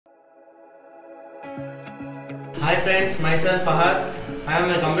Hi friends, myself Fahad. I am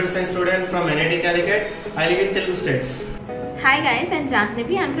a computer science student from NIT CALICUT. I live in Telugu states. Hi guys, I'm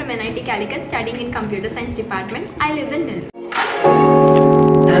Jahnavi. I'm from NIT CALICUT studying in computer science department. I live in Nil.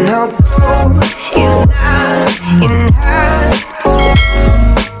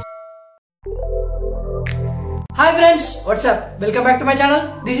 Hi friends, what's up? Welcome back to my channel.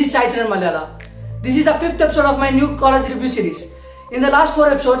 This is Malyala. This is the 5th episode of my new college review series. In the last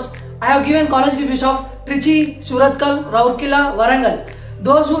 4 episodes, I have given college reviews of Trichy, Surathkal, Rourkela, Warangal.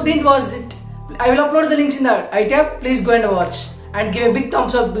 Those who didn't watch it, I will upload the links in the I tab. Please go and watch and give a big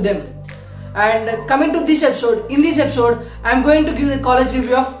thumbs up to them. And coming to this episode, in this episode, I am going to give the college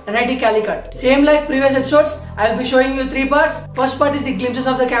review of NIT CALICUT. Same like previous episodes, I will be showing you 3 parts. First part is the glimpses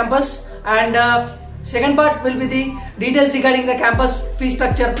of the campus, and second part will be the details regarding the campus, fee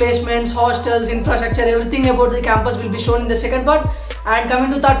structure, placements, hostels, infrastructure, everything about the campus will be shown in the second part. And coming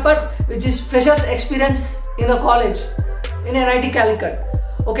to third part, which is freshers experience in the college in NIT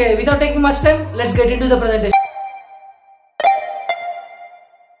CALICUT. Okay, without taking much time, let's get into the presentation.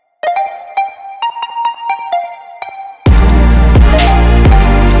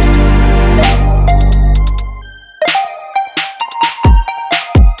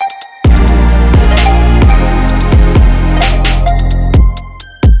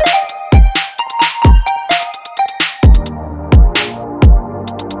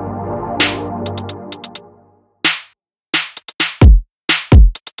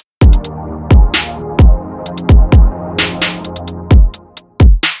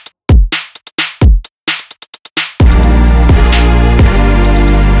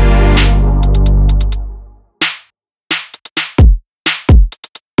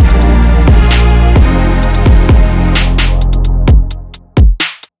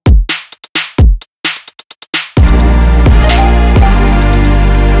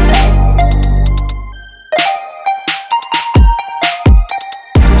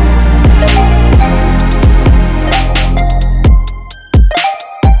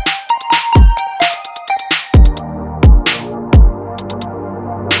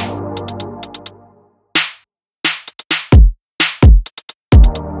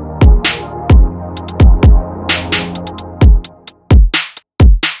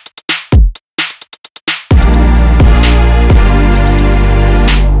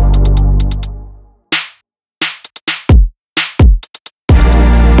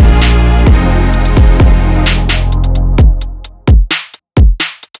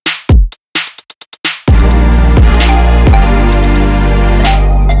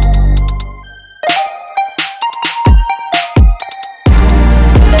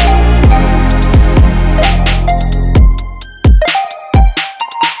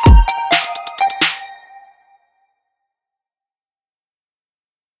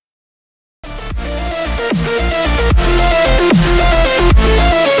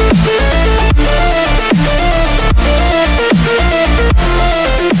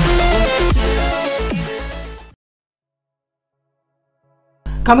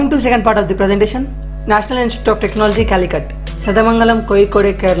 Coming to second part of the presentation, National Institute of Technology Calicut, Sadamangalam,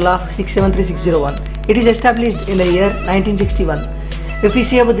 Kozhikode, Kerala 673601. It is established in the year 1961. If we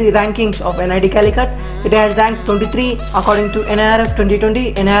see about the rankings of NIT Calicut, it has ranked 23 according to NIRF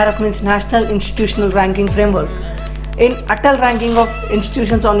 2020. NIRF means National Institutional Ranking Framework. In Attal ranking of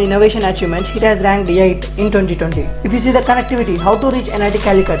institutions on innovation achievements, it has ranked 8 in 2020. If you see the connectivity, how to reach NIT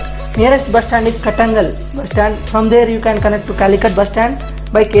Calicut, nearest bus stand is Kattangal bus stand. From there you can connect to Calicut bus stand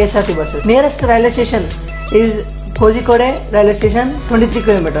by KSRT buses. Nearest railway station is Kozhikode railway station, 23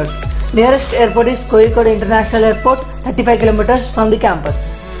 km. Nearest airport is Kozhikode International Airport, 35 km from the campus.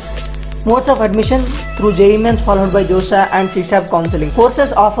 Modes of admission through JEE Mains followed by JOSA and CSAP counseling.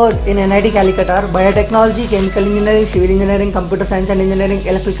 Courses offered in NIT Calicut are Biotechnology, Chemical Engineering, Civil Engineering, Computer Science and Engineering,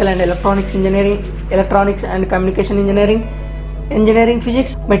 Electrical and Electronics Engineering, Electronics and Communication Engineering, Engineering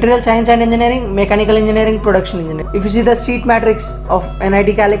Physics, Material Science and Engineering, Mechanical Engineering, Production Engineering. If you see the seat matrix of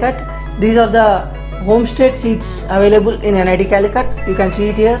NIT Calicut, these are the homestead seats available in NIT Calicut. You can see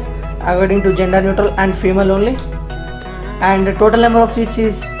it here according to gender neutral and female only. And the total number of seats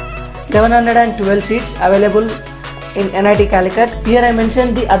is 1112 seats available in NIT Calicut. Here I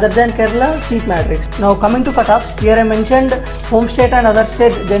mentioned the other than Kerala seat matrix. Now coming to cutoffs, here I mentioned home state and other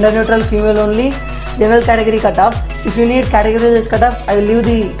state gender neutral female only general category cutoff. If you need category cutoff, I will leave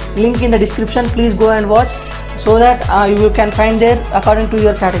the link in the description. Please go and watch so that you can find there according to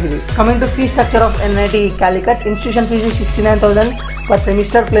your category. Coming to fee structure of NIT Calicut, institution fees is 69,000 per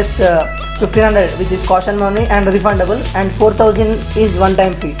semester plus 1,500 which is caution money and refundable, and 4,000 is one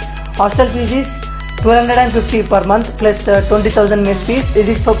time fee. Hostel fees is 1250 per month plus 20,000 mess fees. It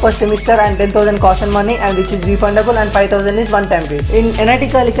is per semester and 10,000 caution money, and which is refundable, and 5,000 is one-time fees. In NIT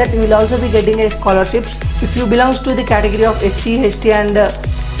Calicut, you will also be getting a scholarships. If you belongs to the category of SC, ST and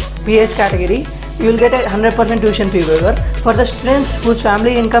PH category, you will get a 100% tuition fee waiver. For the students whose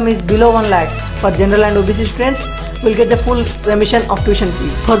family income is below 1 lakh, for general and OBC students, will get the full remission of tuition fee.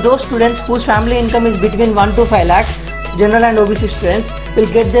 For those students whose family income is between 1 to 5 lakhs, general and OBC students will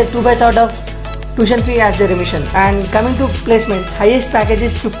get their 2/3 of tuition fee as their remission. And coming to placements, highest package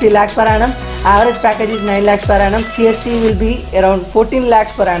is 50 lakhs per annum, average package is 9 lakhs per annum, CSC will be around 14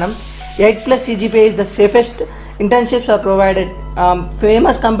 lakhs per annum, 8+ CGPA is the safest, internships are provided.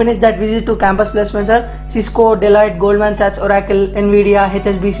 Famous companies that visit to campus placements are Cisco, Deloitte, Goldman Sachs, Oracle, Nvidia,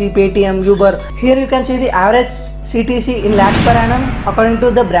 HSBC, Paytm, Uber. Here you can see the average CTC in lakhs per annum according to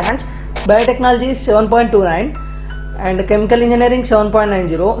the branch. Biotechnology is 7.29, and chemical engineering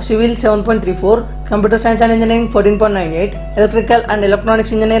 7.90, civil 7.34, computer science and engineering 14.98, electrical and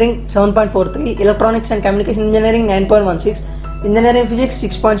electronics engineering 7.43, electronics and communication engineering 9.16, engineering physics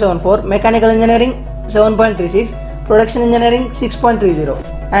 6.74, mechanical engineering 7.36, production engineering 6.30.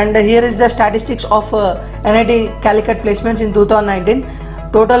 And here is the statistics of NIT Calicut placements in 2019.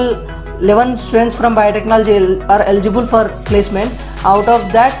 Total 11 students from biotechnology are eligible for placement. Out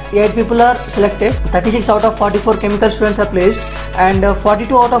of that, 8 people are selected. 36 out of 44 chemical students are placed, and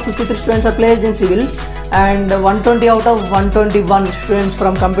 42 out of 53 students are placed in civil, and 120 out of 121 students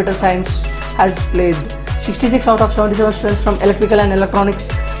from computer science has placed. 66 out of 77 students from electrical and electronics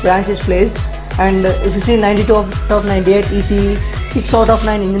branch is placed, and if you see 92 out of 98 ECE, 6 out of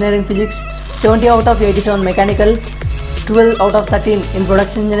 9 engineering physics, 70 out of 87 mechanical, 12 out of 13 in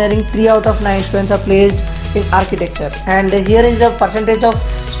production engineering, 3 out of 9 students are placed in architecture. And here is the percentage of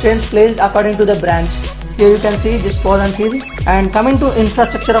students placed according to the branch. Here you can see, just pause and see. And coming to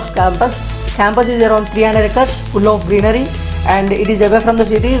infrastructure of campus is around 300 acres full of greenery, and it is away from the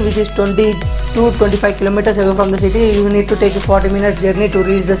city, which is 20 to 25 kilometers away from the city. You need to take a 40-minute journey to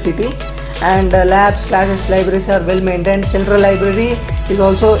reach the city. And labs, classes, libraries are well maintained. Central library is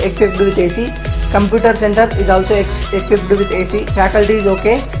also equipped with AC. Computer center is also equipped with AC. Faculty is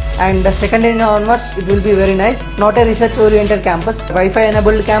okay, and the second year onwards it will be very nice. Not a research oriented campus. Wi-Fi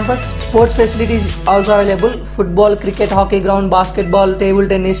enabled campus. Sports facilities also available. Football, cricket, hockey ground, basketball, table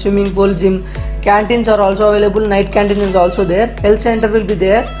tennis, swimming pool, gym. Canteens are also available. Night canteen is also there. Health center will be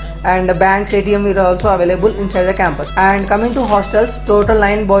there, and banks, ATM are also available inside the campus. And coming to hostels, total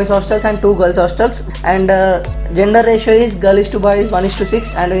 9 boys hostels and 2 girls hostels, and gender ratio is girl is to boy is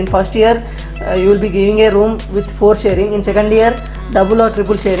 1:6, and in first year you will be giving a room with 4 sharing, in second year double or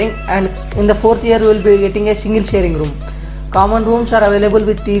triple sharing, and in the fourth year you will be getting a single sharing room. Common rooms are available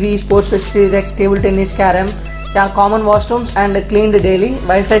with TV, sports facility like table tennis, carom, common washrooms, and cleaned daily.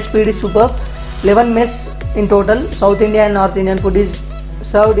 Wi-Fi speed is superb. 11 mess in total. South Indian and North Indian food is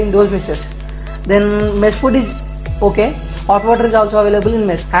served in those messes. Then mess food is okay. Hot water is also available in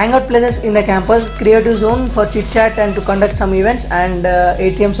mess. Hangout places in the campus, creative zone for chit chat and to conduct some events, and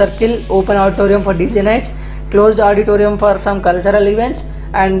ATM circle, open auditorium for DJ nights, closed auditorium for some cultural events.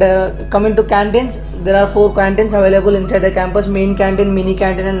 And coming to canteens, there are 4 canteens available inside the campus: main canteen, mini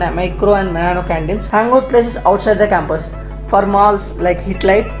canteen, and micro and nano canteens. Hangout places outside the campus. For malls like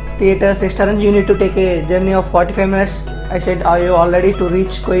Hitlight, theaters, restaurants, you need to take a journey of 45 minutes. I said are you already to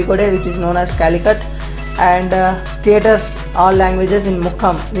reach Kozhikode, which is known as Calicut. And theaters, all languages in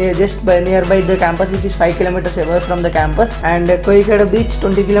Mukham, just nearby the campus, which is 5 kilometers away from the campus. And Kozhikode beach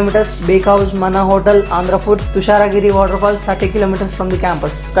 20 kilometers, Bakehouse, Mana Hotel, Andhra Food, Tusharagiri waterfalls 30 kilometers from the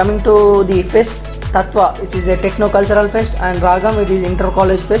campus. Coming to the fest, Tattva, which is a techno-cultural fest, and Ragam, it is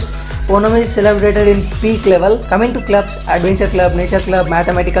inter-college fest. Onam is celebrated in peak level. Coming to clubs, Adventure Club, Nature Club,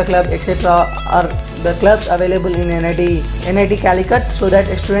 Mathematica Club, etc. are the clubs available in NIT Calicut, so that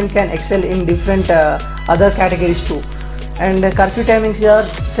a student can excel in different other categories too. And curfew timings are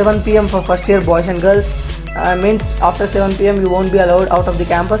 7 PM for first year boys and girls. Means after 7 PM you won't be allowed out of the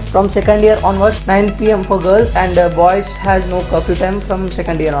campus. From second year onwards, 9 PM for girls, and boys has no curfew time from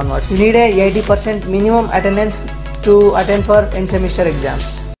second year onwards. You need a 80% minimum attendance to attend for end semester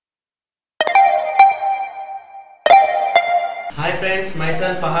exams. Hi friends,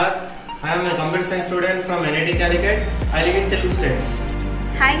 myself Fahad. I am a computer science student from NIT Calicut. I live in Telugu states.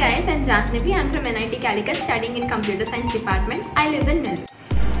 Hi guys, I'm Jahnavi. I'm from NIT Calicut studying in computer science department. I live in Nil.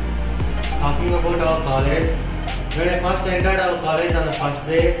 Talking about our college, when I first entered our college on the first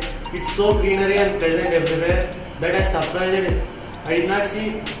day, it's so greenery and pleasant everywhere that I surprised. I did not see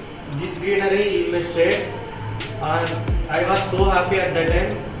this greenery in my states, and I was so happy at that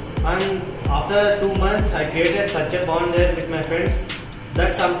time. And after 2 months, I created such a bond there with my friends.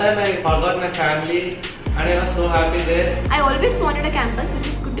 that sometime I forgot my family and I was so happy there. I always wanted a campus which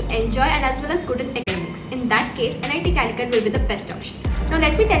is good to enjoy and as well as good in academics. In that case, NIT Calicut will be the best option. Now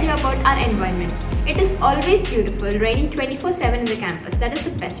let me tell you about our environment. It is always beautiful, raining 24/7 in the campus. That is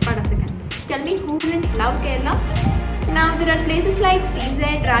the best part of the campus. Tell me, who wouldn't love Kerala? Now there are places like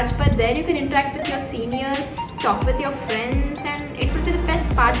CZ, Rajpath. There you can interact with your seniors, talk with your friends, and it will be the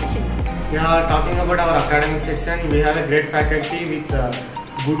best part to chill. Yeah, talking about our academic section, we have a great faculty with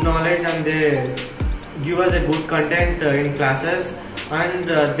good knowledge, and they give us a good content in classes,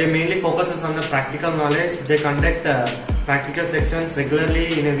 and they mainly focus on the practical knowledge. They conduct practical sections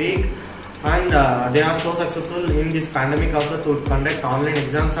regularly in a week, and they are so successful in this pandemic also to conduct online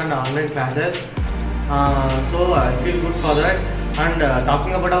exams and online classes. So I feel good for that. And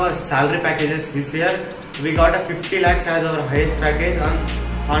talking about our salary packages this year, we got a 50 lakhs as our highest package, and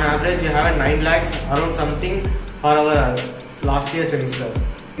on average we have a 9 lakhs around something for our last year semester.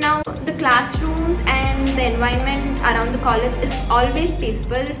 Now the classrooms and the environment around the college is always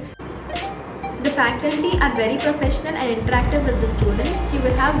peaceful. The faculty are very professional and interactive with the students. You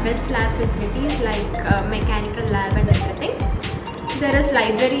will have best lab facilities like mechanical lab and everything. There is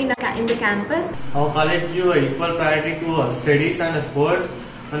library in the campus. Our college gives equal priority to studies and sports,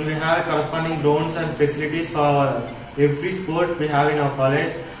 and we have corresponding grounds and facilities for every sport we have in our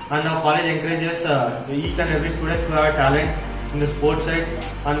college. And our college encourages each and every student who have talent in the sports side,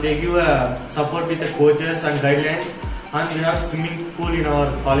 and they give support with the coaches and guidelines. And we have swimming pool in our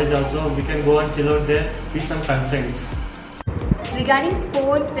college also. We can go and chill out there with some constraints. Regarding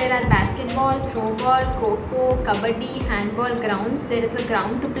sports, there are basketball, throwball, kho-kho, kabaddi, handball grounds. There is a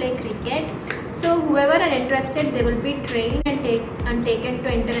ground to play cricket. So whoever are interested, they will be trained and taken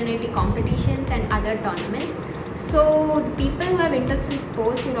to inter-NIT competitions and other tournaments. So the people who have interest in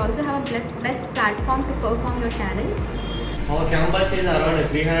sports will also have a best platform to perform your talents. Our campus is around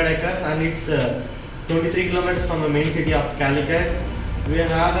 300 acres, and it's 23 kilometers from the main city of Calicut. We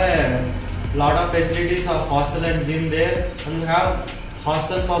have a lot of facilities of hostel and gym there, and we have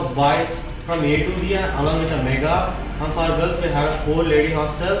hostel for boys from A to D along with a mega, and for girls we have 4 lady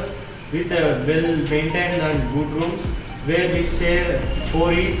hostels with well maintained and good rooms where we share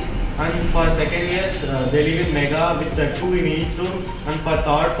 4 each, and for second years they live in mega with 2 in each room, and for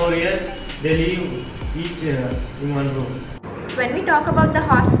third 4 years they live each in one room. When we talk about the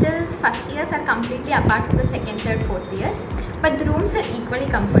hostels, first years are completely apart from the second, third, fourth years, but the rooms are equally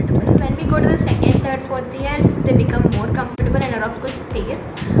comfortable. When we go to the second, third, fourth years, they become more comfortable and are of good space.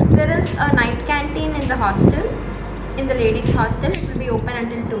 There is a night canteen in the hostel, in the ladies hostel. It will be open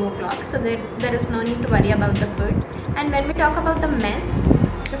until 2 o'clock, so there is no need to worry about the food. And when we talk about the mess,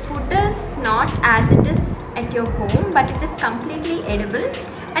 the food is not as it is at your home, but it is completely edible,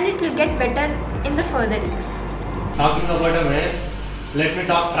 and it will get better in the further years. Talking about a mess, let me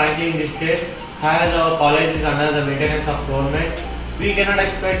talk frankly in this case. As our college is under the maintenance of government, we cannot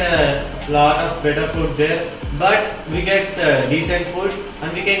expect a lot of better food there, but we get decent food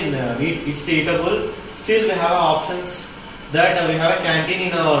and we can eat. It's eatable. Still we have options that we have a canteen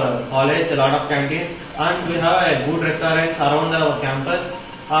in our college, a lot of canteens, and we have a good restaurants around our campus.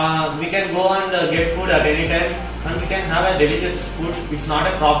 We can go and get food at any time, and we can have a delicious food. It's not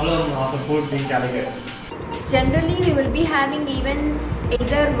a problem of a food in Calicut. Generally, we will be having events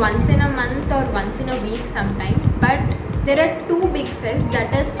either once in a month or once in a week sometimes, but there are 2 big fests,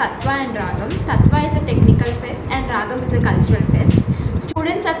 that is Tattva and Ragam. Tattva is a technical fest and Ragam is a cultural fest.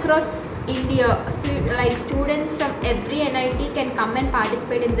 Students across India, like students from every NIT can come and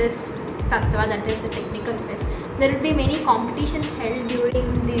participate in this Tattva, that is the technical fest. There will be many competitions held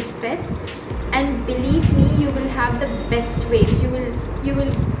during these fests, and believe me, you will have the best ways. You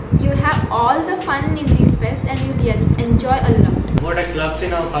will have all the fun in these fests, and you will enjoy a lot. About the clubs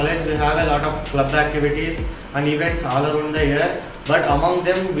in our college, we have a lot of club activities and events all around the year. But among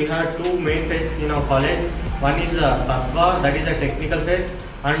them, we have 2 main fests in our college. One is Tattva, that is a technical fest,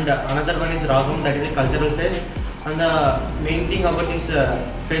 and another one is Ragam, that is a cultural fest. And the main thing about these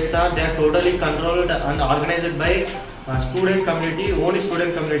fests are they are totally controlled and organized by student community, only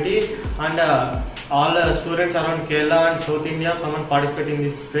student community, and all students around Kerala and South India come and participate in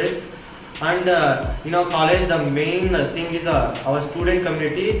this fest. And in our college, the main thing is our student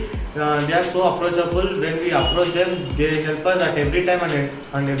community. They are so approachable. When we approach them, they help us at every time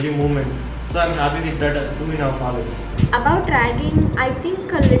and every moment. So I'm happy with that too in our college. About ragging, I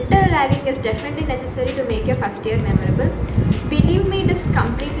think a little ragging is definitely necessary to make your first year memorable. Believe me, it is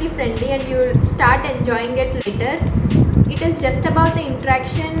completely friendly and you will start enjoying it later. It is just about the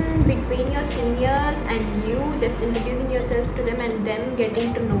interaction between your seniors and you, just introducing yourselves to them and them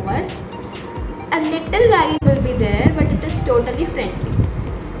getting to know us. A little ragging will be there, but it is totally friendly.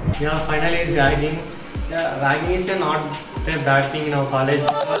 Yeah, finally ragging. Yeah, ragging is not a bad thing in our college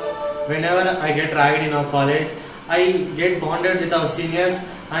because whenever I get ragged in our college, I get bonded with our seniors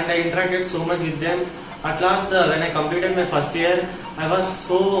and I interacted so much with them. At last, when I completed my first year, I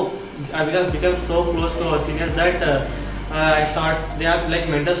became so close to our seniors that they are like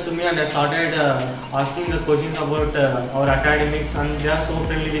mentors to me, and I started asking the questions about our academics, and they are so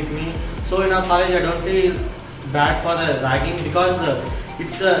friendly with me. So in our college, I don't feel bad for the ragging because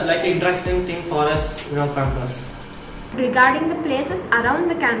it's like an interesting thing for us in our campus. Regarding the places around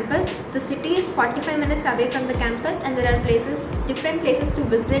the campus, the city is 45 minutes away from the campus, and there are different places to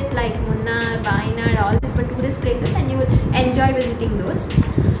visit like Munnar, Wayanad, all these were tourist places, and you will enjoy visiting those.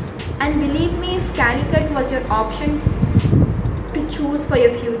 And believe me, if Calicut was your option to choose for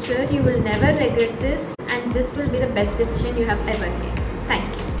your future, you will never regret this, and this will be the best decision you have ever made. Thank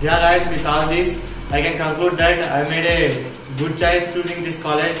you. Yeah guys, with all this, I can conclude that I made a good choice choosing this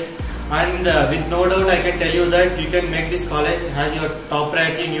college. And with no doubt I can tell you that you can make this college as your top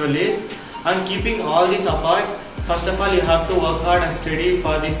priority in your list. And keeping all this apart, first of all you have to work hard and study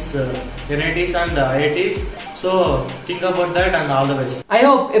for this NITs and IITs. So think about that and all the best. I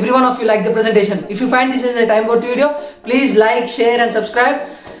hope every one of you liked the presentation. If you find this as a time worth video, please like, share and subscribe.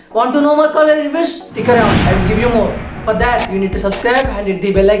 Want to know more college reviews? Stick around, I will give you more. For that you need to subscribe and hit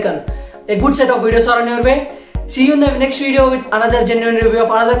the bell icon. A good set of videos are on your way. See you in the next video with another genuine review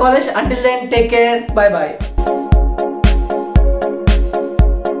of another college. Until then, take care. Bye bye.